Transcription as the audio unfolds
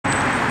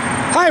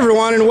Hi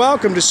everyone, and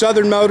welcome to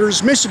Southern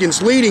Motors,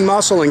 Michigan's leading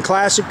muscle and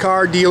classic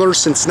car dealer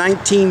since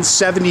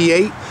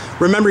 1978.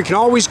 Remember, you can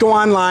always go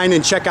online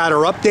and check out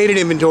our updated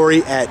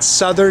inventory at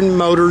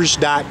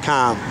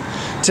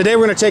southernmotors.com. Today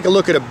we're going to take a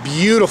look at a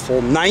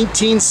beautiful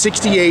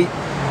 1968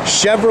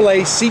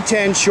 Chevrolet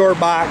C10 short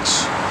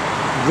box.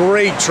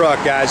 Great truck,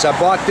 guys. I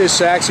bought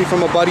this actually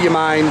from a buddy of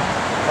mine.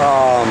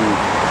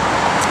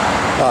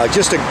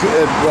 Just a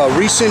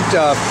recent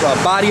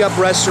body up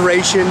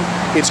restoration.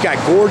 It's got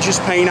gorgeous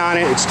paint on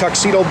it. It's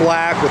Tuxedo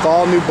black with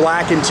all new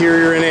black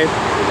interior in it.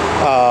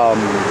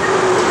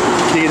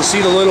 You can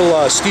see the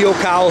little steel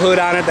cowl hood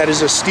on it. That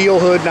is a steel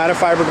hood, not a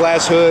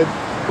fiberglass hood.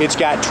 It's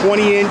got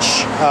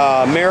 20-inch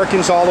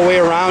Americans all the way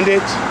around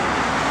it.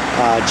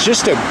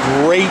 Just a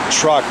great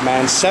truck,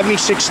 man.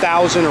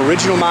 76,000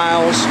 original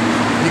miles.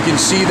 You can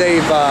see they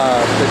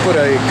put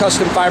a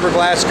custom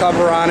fiberglass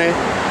cover on it.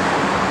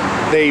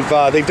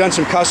 They've done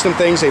some custom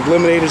things. They've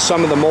eliminated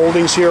some of the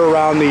moldings here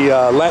around the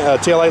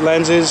taillight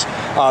lenses.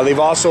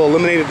 They've also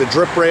eliminated the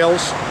drip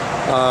rails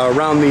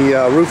around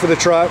the roof of the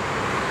truck,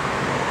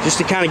 just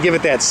to kind of give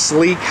it that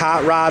sleek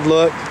hot rod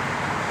look.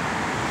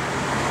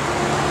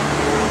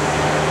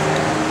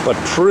 But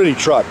pretty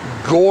truck,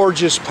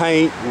 gorgeous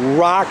paint,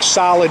 rock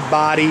solid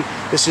body.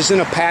 This isn't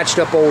a patched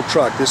up old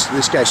truck.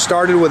 This guy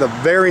started with a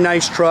very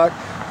nice truck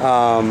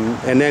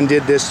and then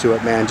did this to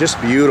it, man. Just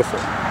beautiful.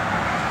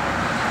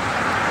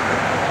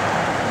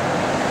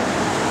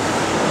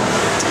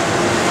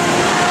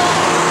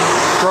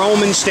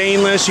 Chrome and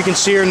stainless, you can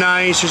see her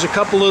nice. There's a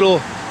couple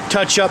little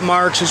touch-up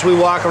marks as we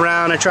walk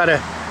around. I try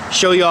to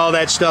show you all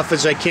that stuff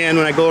as I can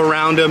when I go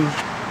around them.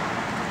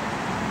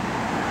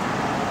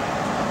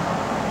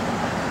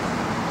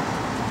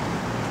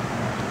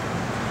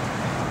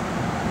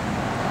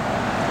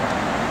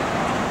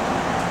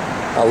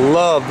 I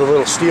love the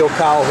little steel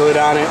cowl hood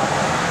on it.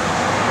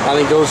 I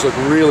think those look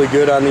really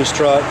good on these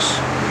trucks.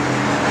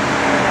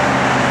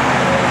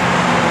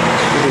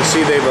 You can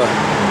see they've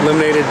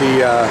eliminated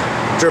the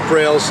drip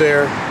rails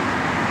there.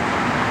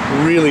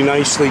 Really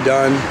nicely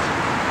done.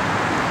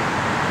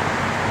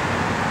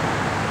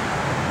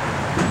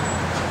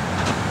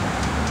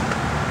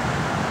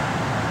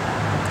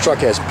 Truck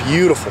has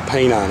beautiful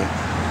paint on it.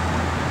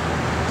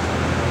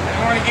 I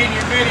want to get in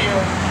your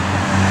video.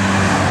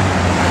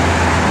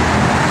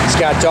 It's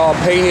got all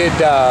painted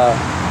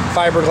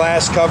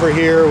fiberglass cover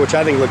here, which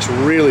I think looks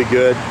really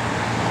good.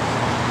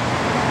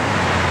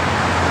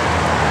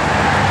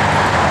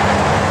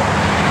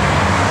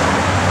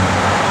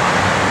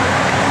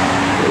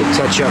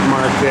 Touch-up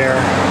mark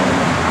there.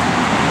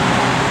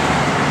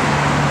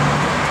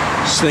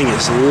 This thing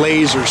is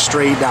laser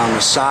straight down the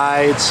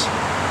sides.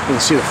 You can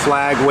see the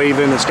flag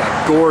waving. It's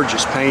got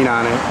gorgeous paint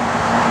on it.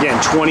 Again,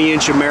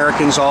 20-inch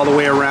Americans all the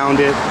way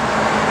around it.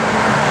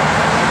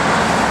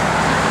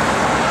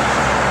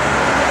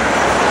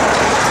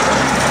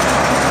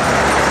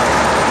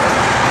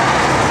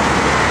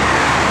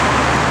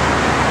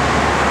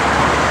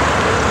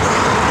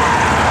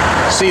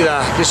 See,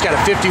 just got a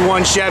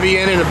 51 Chevy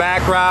in the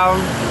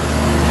background.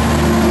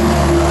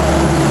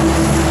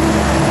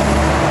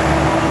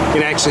 You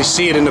can actually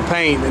see it in the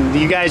paint. And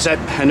you guys,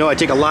 I know I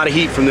take a lot of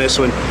heat from this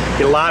one.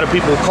 Get a lot of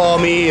people call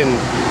me and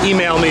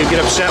email me and get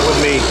upset with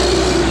me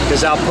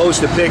because I'll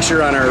post a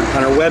picture on our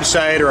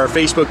website or our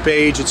Facebook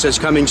page. It says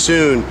coming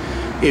soon.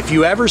 If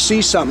you ever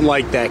see something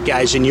like that,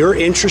 guys, and you're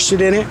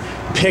interested in it,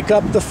 pick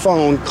up the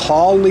phone,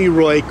 call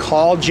Leroy,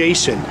 call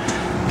Jason.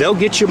 They'll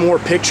get you more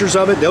pictures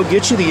of it. They'll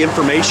get you the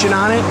information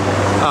on it.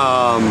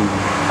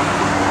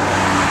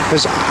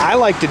 Because I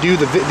like to do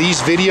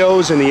these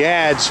videos and the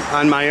ads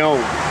on my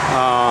own.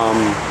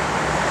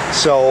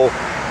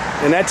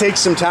 And that takes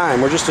some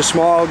time. We're just a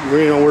small,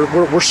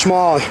 we're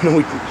small.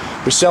 We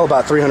sell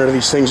about 300 of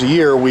these things a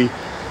year. I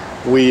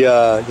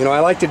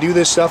like to do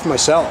this stuff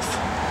myself.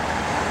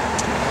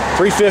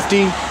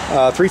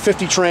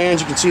 350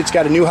 trans. You can see it's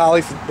got a new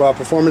Holley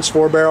Performance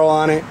 4-barrel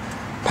on it.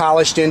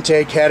 Polished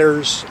intake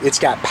headers. It's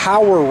got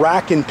power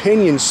rack and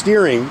pinion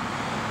steering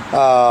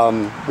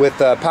with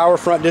power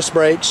front disc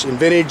brakes and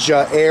vintage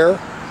air.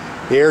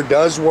 The air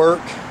does work.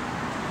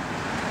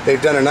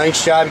 They've done a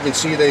nice job. You can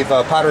see they've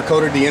powder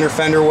coated the inner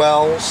fender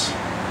wells.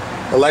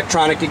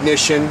 Electronic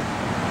ignition.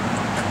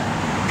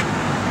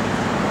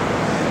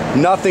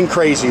 Nothing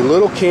crazy.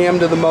 Little cam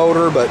to the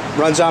motor, but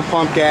runs on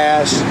pump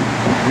gas.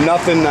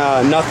 Nothing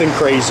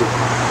crazy.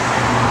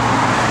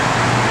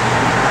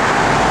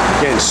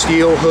 Again,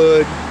 steel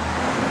hood.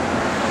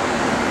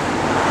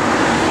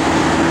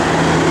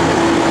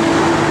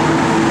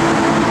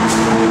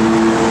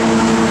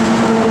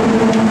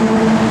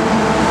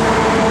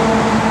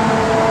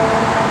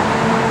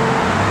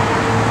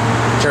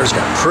 Car's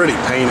got pretty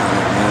paint on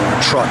it, man. Or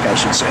truck, I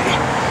should say.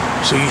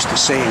 So used to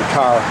saying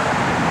car.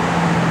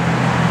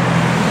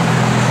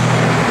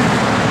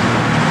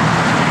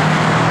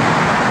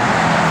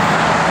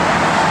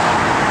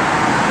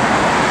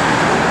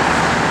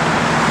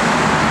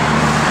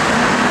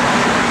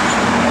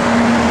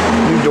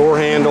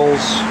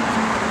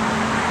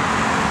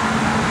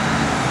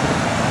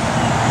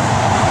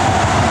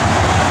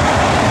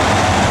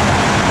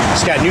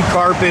 It's got new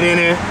carpet in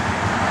it.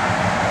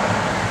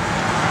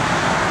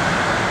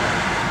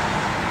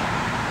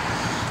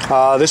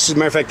 This is,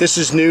 matter of fact, this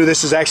is new.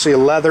 This is actually a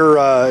leather.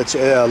 It's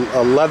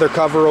a leather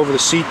cover over the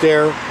seat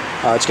there.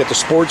 It's got the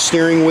sports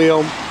steering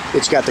wheel.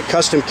 It's got the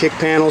custom kick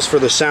panels for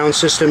the sound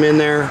system in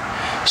there.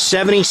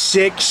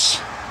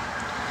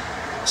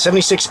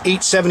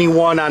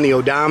 76,871 on the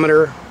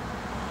odometer.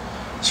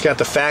 It's got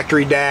the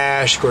factory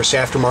dash, of course,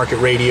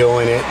 aftermarket radio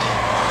in it.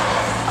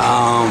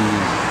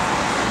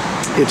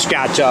 It's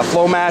got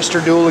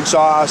Flowmaster dual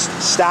exhaust,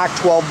 stock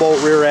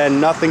 12-bolt rear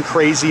end, nothing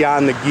crazy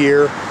on the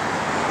gear.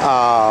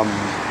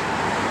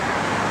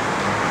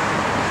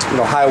 You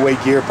know, highway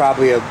gear,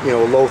 probably a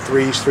low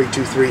 3s,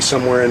 323,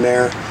 somewhere in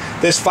there.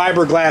 This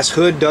fiberglass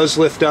hood does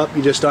lift up.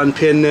 You just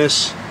unpin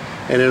this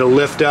and it'll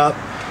lift up.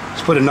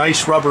 Let's put a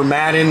nice rubber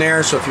mat in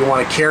there, so if you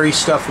want to carry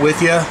stuff with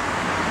you,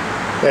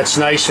 that's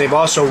nice. They've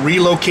also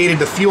relocated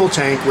the fuel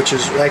tank, which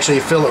is actually,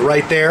 you fill it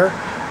right there,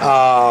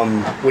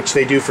 which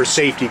they do for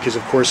safety, because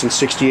of course in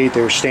 '68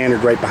 they were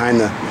standard right behind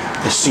the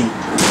seat.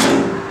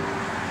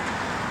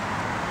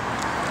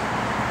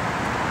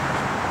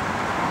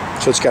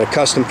 So it's got a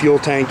custom fuel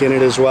tank in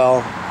it as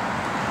well.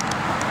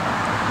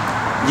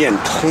 Again,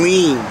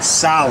 clean,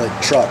 solid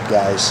truck,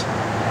 guys.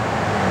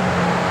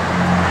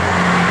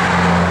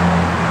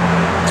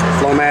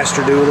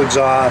 Flowmaster dual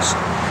exhaust.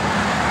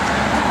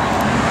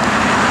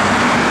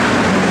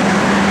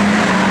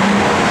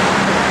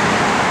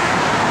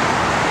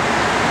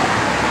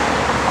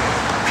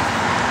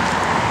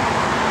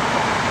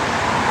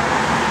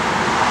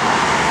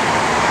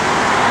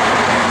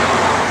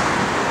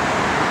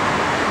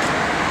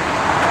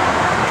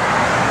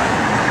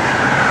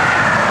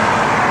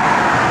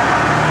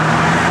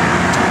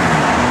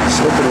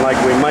 Looking like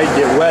we might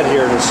get wet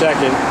here in a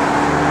second.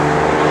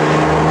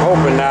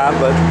 Hoping not,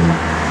 but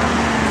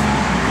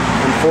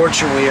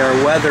unfortunately our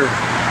weather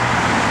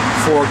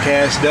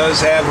forecast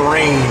does have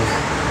rain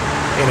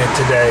in it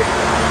today.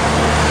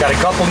 Got a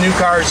couple new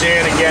cars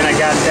in. Again, I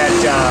got that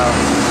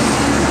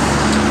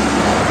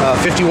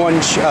 51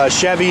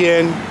 Chevy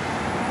in.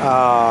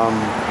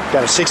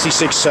 Got a 66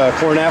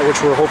 Corvette,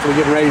 which we're hopefully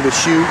getting ready to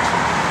shoot.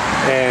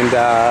 And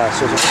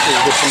so we'll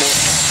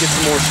get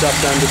some more stuff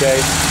done today.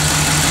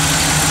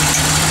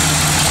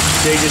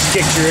 They just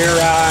kicked your ear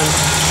on.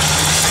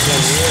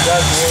 Again, the ear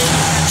does work.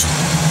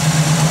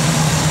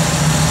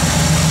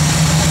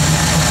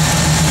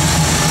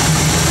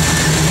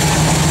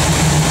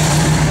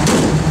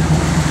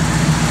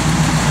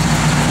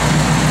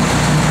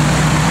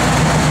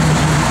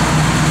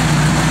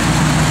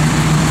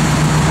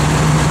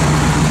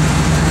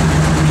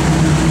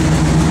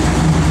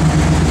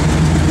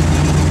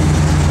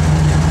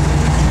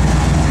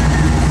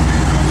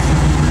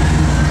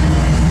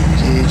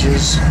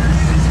 Gauges.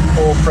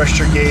 Oil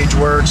pressure gauge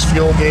works,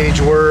 fuel gauge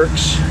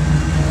works.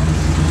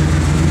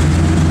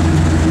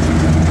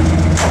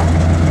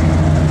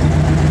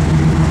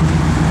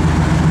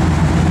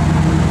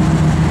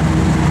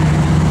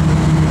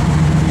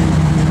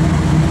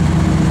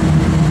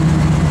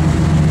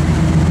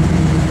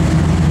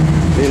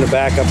 And the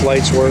backup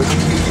lights work.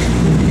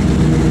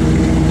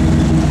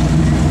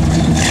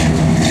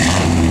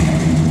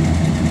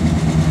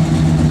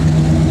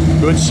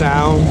 Good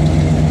sound.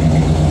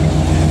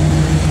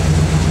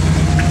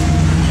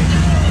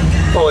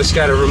 Oh, it's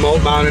got a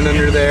remote mounted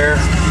under there.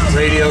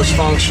 Radio's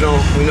functional.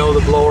 We know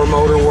the blower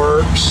motor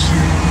works.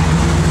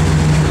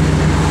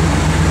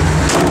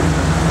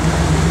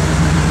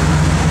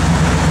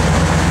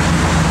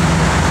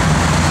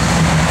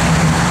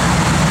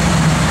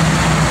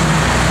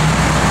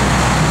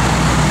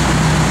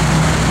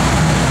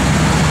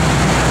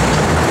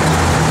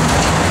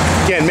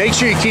 Again, make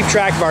sure you keep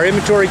track of our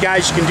inventory,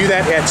 guys. You can do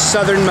that at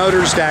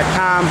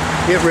southernmotors.com.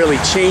 It really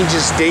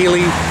changes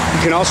daily.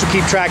 You can also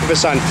keep track of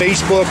us on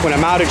Facebook. When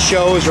I'm out at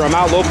shows or I'm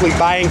out locally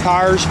buying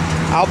cars,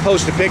 I'll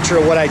post a picture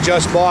of what I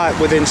just bought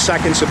within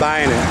seconds of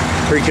buying it.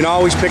 Or you can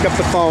always pick up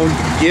the phone,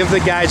 give the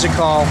guys a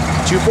call,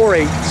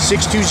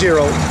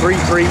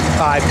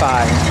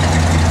 248-620-3355.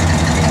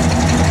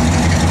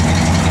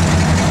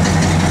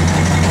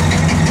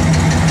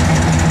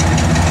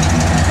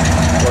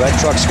 Well, that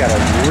truck's got a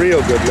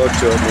real good look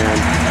to it, man.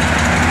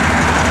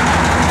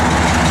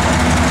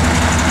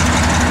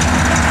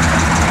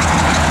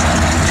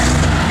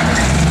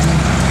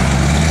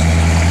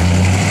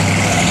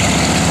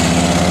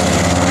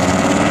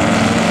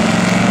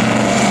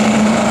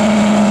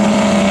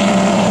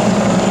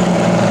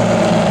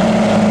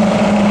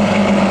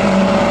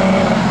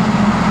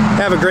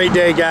 Have a great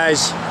day,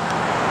 guys.